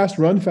fast,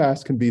 run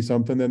fast can be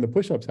something, then the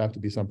push-ups have to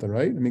be something,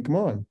 right? I mean, come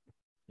on.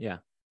 Yeah.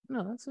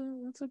 No, that's a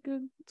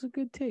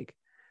good take.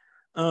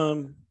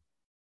 No,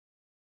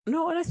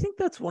 and I think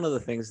that's one of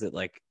the things that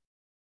like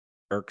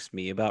irks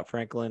me about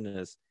Franklin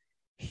is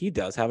he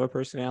does have a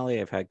personality.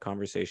 I've had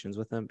conversations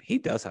with him. He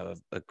does have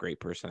a great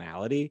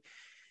personality.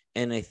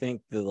 And I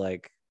think the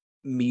like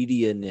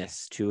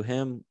media-ness to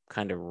him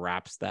kind of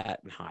wraps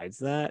that and hides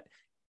that.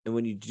 And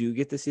when you do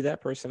get to see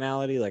that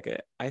personality, like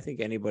I think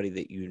anybody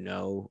that you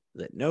know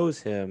that knows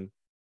him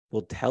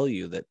will tell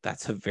you that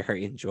that's a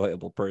very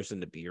enjoyable person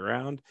to be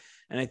around.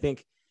 And I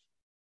think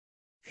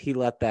if he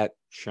let that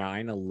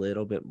shine a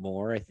little bit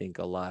more, I think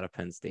a lot of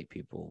Penn State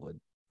people would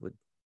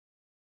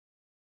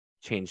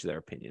change their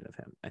opinion of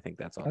him. I think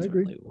that's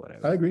ultimately what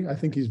I agree. I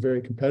think he's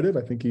very competitive.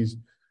 I think I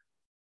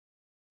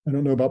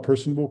don't know about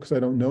personable because I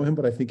don't know him,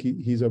 but I think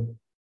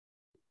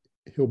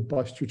he'll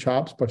bust your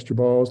chops, bust your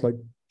balls, like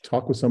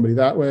talk with somebody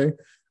that way.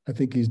 I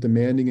think he's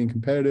demanding and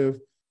competitive.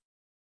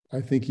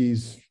 I think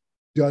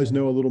does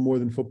know a little more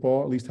than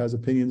football, at least has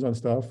opinions on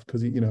stuff,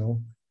 because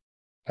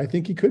I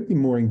think he could be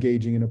more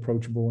engaging and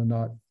approachable and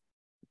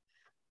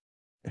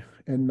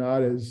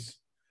not as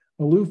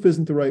aloof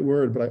isn't the right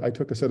word, but I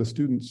took a set of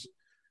students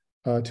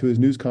to his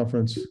news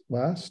conference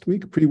last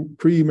week,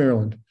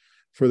 pre-Maryland,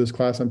 for this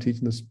class I'm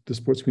teaching, the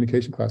sports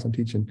communication class I'm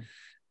teaching.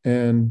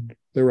 And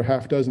there were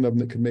half dozen of them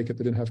that could make it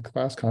that didn't have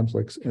class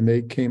conflicts. And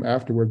they came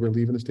afterward, we're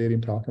leaving the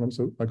stadium talking. I'm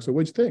so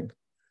what'd you think?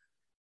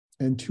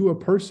 And to a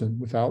person,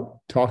 without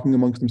talking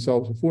amongst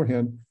themselves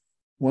beforehand,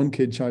 one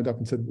kid chimed up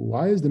and said,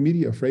 why is the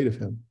media afraid of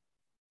him?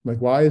 Like,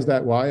 why is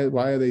that? Why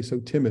are they so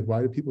timid?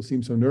 Why do people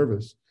seem so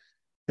nervous?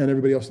 And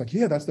everybody else like,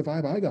 yeah, that's the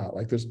vibe I got.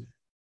 Like there's,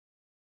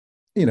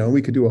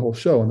 we could do a whole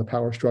show on the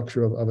power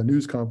structure of a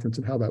news conference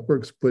and how that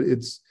works. But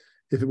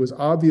if it was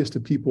obvious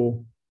to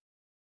people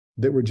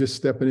that were just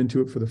stepping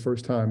into it for the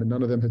first time and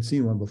none of them had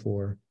seen one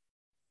before,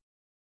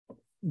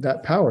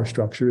 that power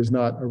structure is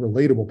not a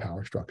relatable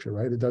power structure,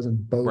 right? It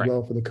doesn't bode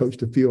well for the coach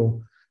to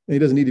feel, and he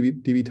doesn't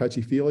need to be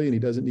touchy-feely, and he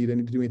doesn't need to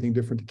do anything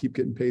different to keep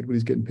getting paid what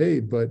he's getting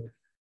paid. But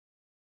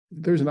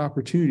there's an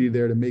opportunity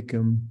there to make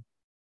him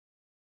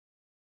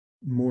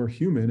more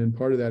human, and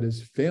part of that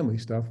is family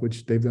stuff,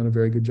 which they've done a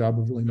very good job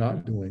of really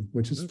not doing,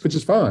 which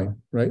is fine,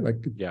 right?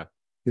 Like, yeah,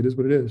 it is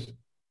what it is.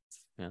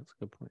 Yeah, that's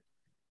a good point.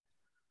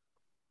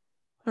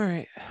 All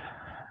right.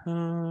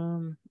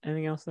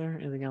 Anything else there?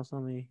 Anything else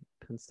on the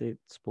Penn State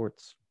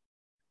sports?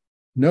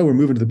 No, we're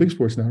moving to the big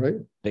sports now, right?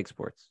 Big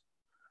sports.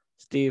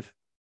 Steve,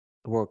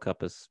 the World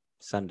Cup is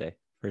Sunday.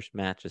 First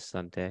match is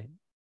Sunday.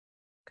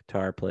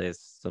 Qatar plays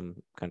some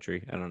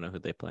country. I don't know who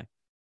they play.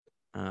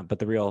 But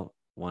the real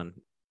one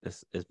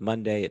is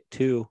Monday at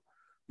 2.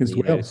 Against The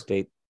United Wales.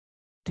 States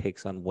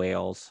takes on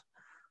Wales.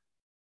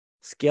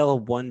 Scale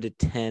of 1 to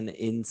 10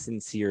 in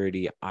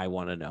sincerity. I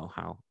want to know,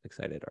 how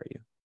excited are you?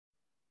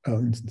 Oh,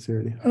 in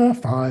sincerity.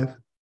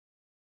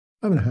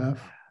 5.5.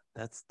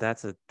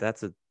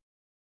 That's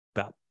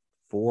about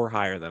 4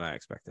 higher than I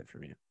expected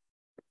from you.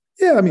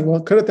 Yeah, I mean,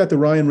 well, credit that to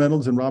Ryan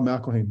Reynolds and Rob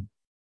McElhenney.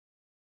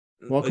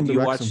 Welcome to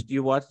Wrexham.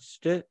 You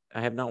watched it?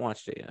 I have not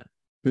watched it yet.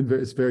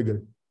 It's very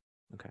good.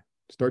 Okay.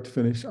 Start to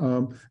finish.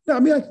 No, I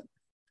mean,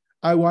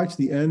 I watched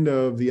the end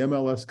of the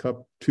MLS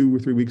Cup 2 or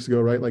 3 weeks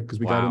ago, right? Like, because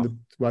we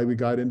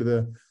got into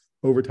the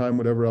overtime,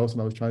 whatever else,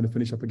 and I was trying to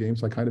finish up a game,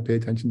 so I kind of pay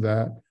attention to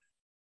that.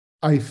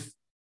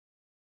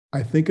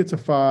 I think it's a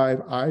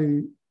 5.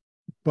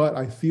 But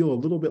I feel a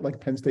little bit like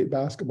Penn State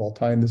basketball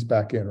tying this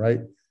back in, right?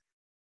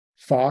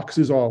 Fox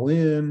is all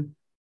in.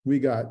 We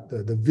got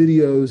the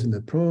videos and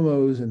the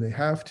promos, and they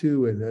have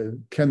to.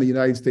 And can the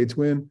United States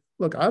win?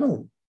 Look,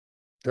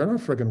 they're not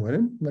freaking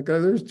winning. Like,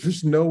 there's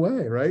just no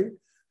way, right?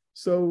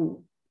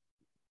 So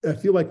I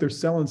feel like they're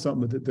selling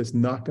something that's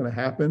not going to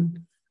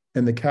happen.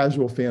 And the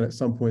casual fan at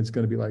some point is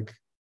going to be like,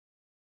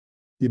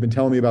 you've been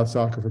telling me about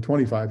soccer for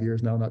 25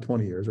 years now, not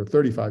 20 years, or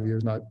 35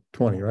 years, not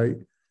 20, right?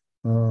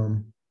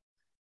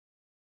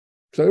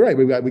 So right,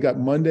 we got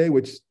Monday,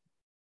 which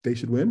they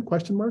should win? ?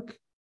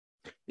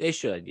 They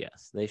should,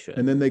 yes, they should.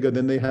 And then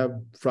they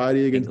have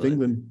Friday against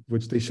England,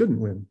 which they shouldn't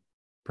win,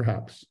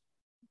 perhaps.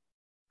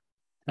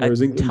 Or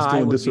is England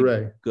still in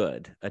disarray?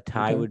 Good. A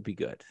tie would be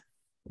good.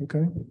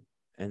 Okay.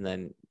 And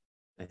then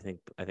I think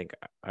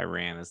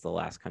Iran is the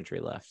last country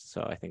left,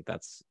 so I think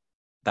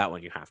that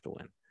one you have to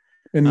win.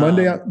 And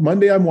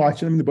Monday I'm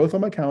watching them. They're both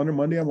on my calendar.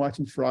 Monday I'm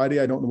watching. Friday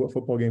I don't know what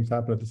football games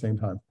happen at the same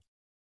time.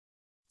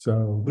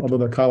 So although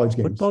they're college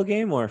games, football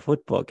game or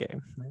football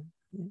game,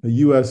 a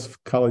U.S.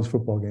 college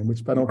football game,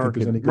 which I don't think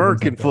there's any good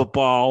American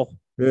football.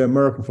 Yeah,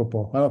 American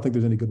football. I don't think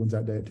there's any good ones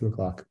that day at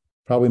 2:00.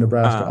 Probably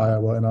Nebraska,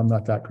 Iowa, and I'm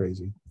not that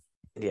crazy.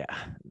 Yeah,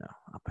 no,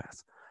 I'll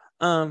pass.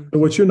 So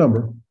what's your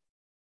number?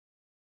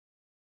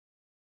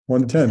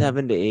 1 to 10.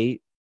 7 to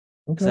 8.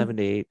 Okay. 7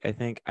 to 8. I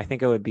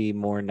think I would be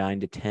more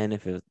 9 to 10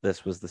 if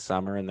this was the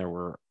summer and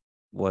there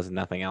was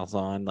nothing else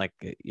on, like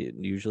it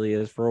usually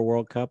is for a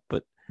World Cup.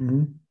 But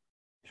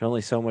there's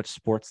only so much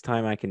sports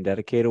time I can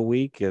dedicate a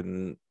week,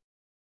 and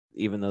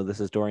even though this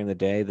is during the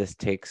day, this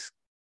takes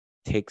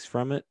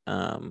from it.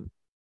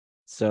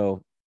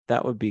 So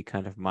that would be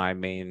kind of my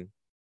main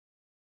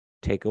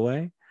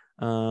takeaway.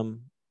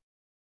 I'm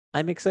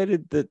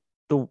excited that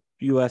the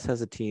U.S.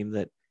 has a team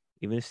that,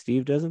 even if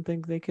Steve doesn't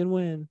think they can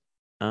win,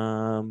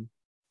 I'm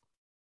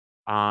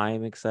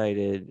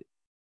excited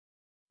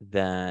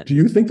that. Do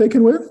you think they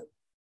can win?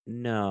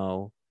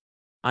 No,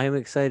 I'm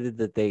excited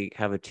that they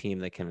have a team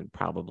that can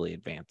probably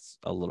advance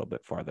a little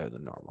bit farther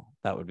than normal.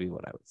 That would be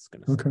what I was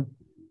going to say.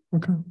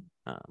 Okay.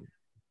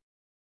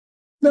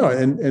 No,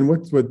 and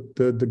what's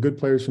the good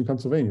players from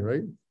Pennsylvania,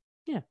 right?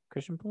 Yeah,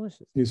 Christian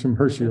Pulisic. He's from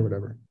Hershey or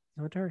whatever.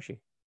 I went to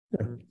Hershey.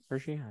 Yeah.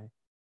 Hershey High.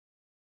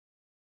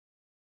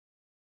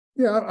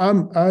 Yeah,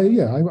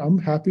 I'm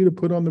happy to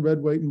put on the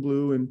red, white, and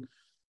blue and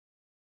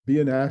be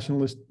a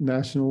nationalistic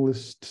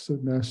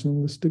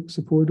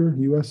supporter,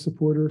 U.S.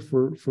 supporter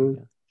for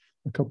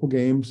a couple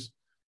games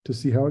to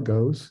see how it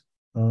goes.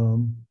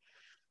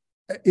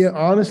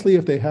 Honestly,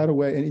 if they had a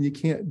way, and you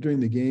can't during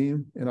the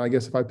game, and I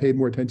guess if I paid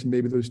more attention,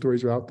 maybe those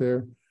stories are out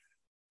there.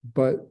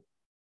 But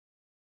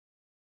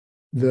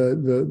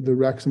the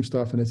Wrexham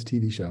stuff, and it's a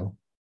TV show,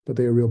 but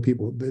they are real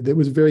people. It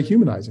was very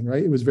humanizing,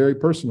 right? It was very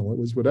personal. It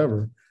was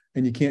whatever.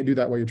 And you can't do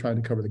that while you're trying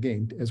to cover the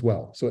game as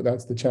well. So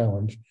that's the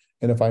challenge.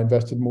 And if I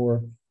invested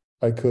more,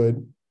 I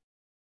could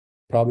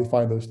probably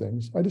find those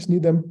things. I just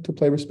need them to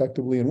play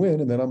respectably and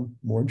win, and then I'm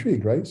more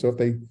intrigued, right? So if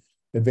they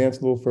advance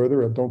a little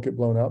further or don't get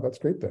blown out, that's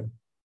great then.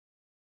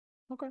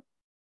 Okay.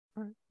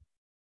 All right.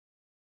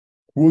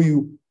 Will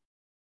you?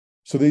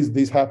 So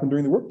these happen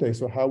during the workday.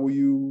 So how will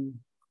you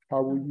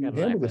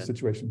handle this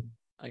situation?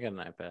 I got an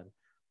iPad.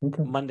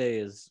 Okay.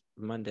 Monday.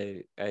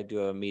 I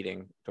do a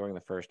meeting during the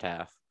first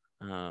half.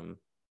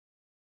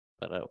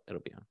 But it'll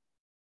be on.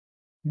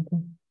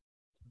 Okay.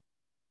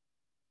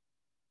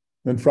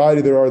 And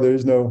Friday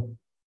there's no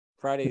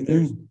Friday.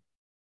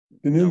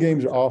 The noon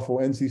games are awful.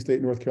 NC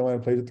State, North Carolina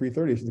plays at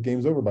 3:30, so the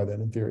game's over by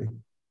then in theory.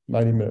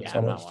 90 minutes. Yeah,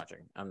 I'm almost. not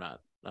watching.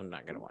 I'm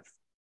not gonna watch.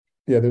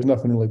 Yeah, there's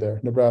nothing really there.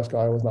 Nebraska,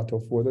 Iowa's not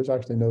till 4. There's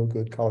actually no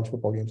good college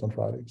football games on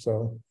Friday,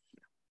 so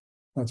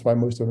that's why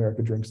most of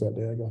America drinks that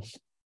day, I guess.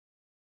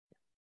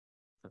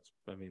 That's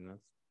what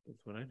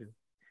I do.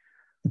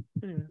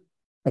 Anyway.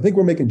 I think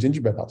we're making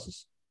gingerbread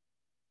houses.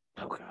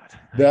 Oh God,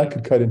 that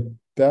could cut into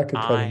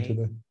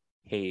the.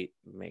 Hate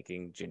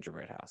making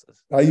gingerbread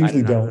houses. I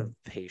usually don't have the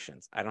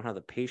patience. I don't have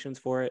the patience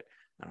for it.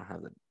 I don't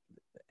have the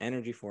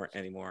energy for it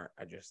anymore.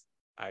 I just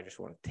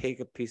want to take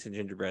a piece of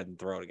gingerbread and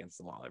throw it against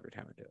the wall every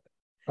time I do it.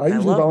 I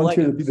usually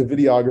volunteer to be the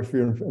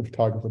videographer and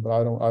photographer, but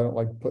I don't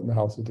like putting the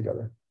houses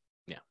together.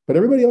 Yeah, but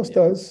everybody else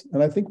does,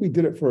 and I think we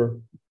did it for. I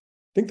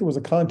think there was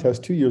a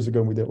contest 2 years ago,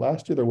 and we did it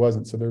last year. There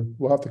wasn't, so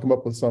we'll have to come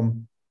up with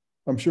some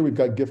I'm sure we've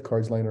got gift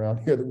cards laying around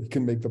here that we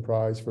can make the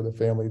prize for the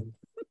family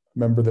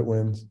member that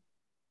wins.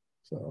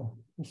 So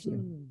we'll see.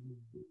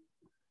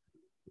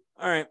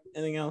 All right.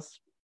 Anything else?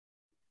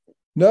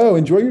 No,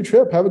 enjoy your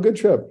trip. Have a good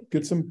trip.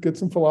 Get some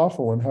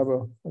falafel and have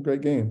a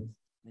great game.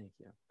 Thank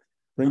you.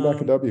 Bring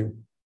back a W.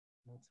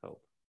 Let's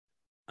hope.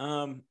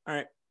 All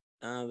right.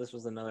 This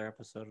was another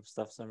episode of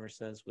Stuff Summer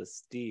Says with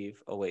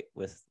Steve. Oh wait,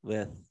 with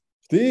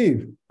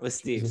Steve. With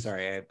Steve. Jesus.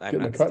 Sorry, I'm getting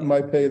not a cut Steve. in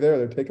my pay there.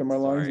 They're taking my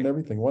lines and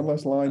everything. One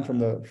less line from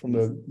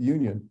the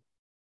union.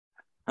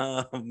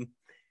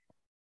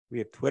 We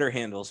have Twitter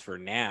handles for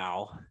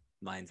now.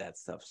 Mine's at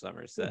Stuff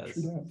Summer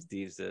Says.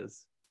 Steve's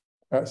is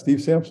at Steve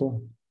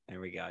Samsel. There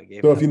we go.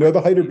 So if you know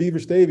the Heider Beaver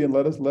Stadium,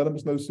 let us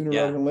know sooner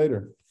rather than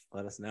later.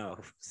 Let us know.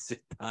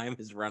 Time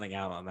is running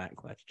out on that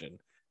question.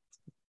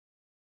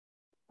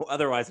 Well,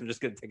 otherwise, I'm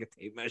just going to take a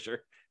tape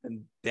measure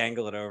and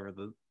dangle it over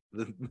the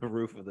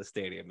roof of the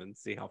stadium and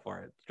see how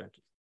far it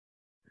stretches.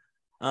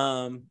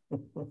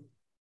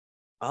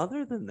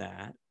 Other than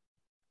that,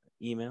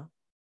 email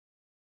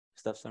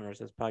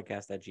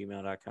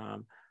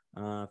stuffsummersays@gmail.com.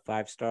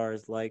 5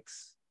 stars,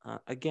 likes.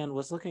 Again,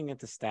 was looking at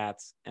the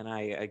stats, and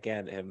I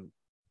again am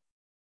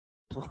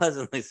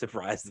pleasantly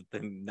surprised at the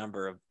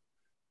number of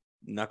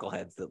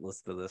knuckleheads that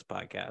listen to this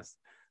podcast.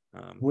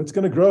 Well, it's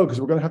going to grow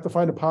because we're going to have to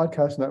find a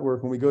podcast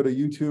network when we go to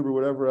YouTube or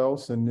whatever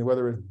else, and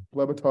whether it's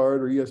Levitard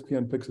or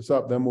ESPN picks us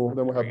up, then we'll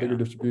have bigger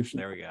distribution.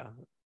 There we go.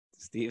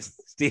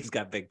 Steve's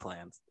got big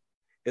plans.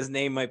 His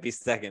name might be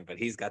second, but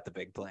he's got the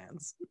big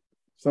plans.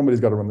 Somebody's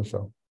got to run the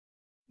show.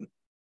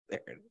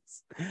 There it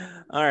is.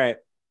 All right.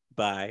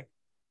 Bye.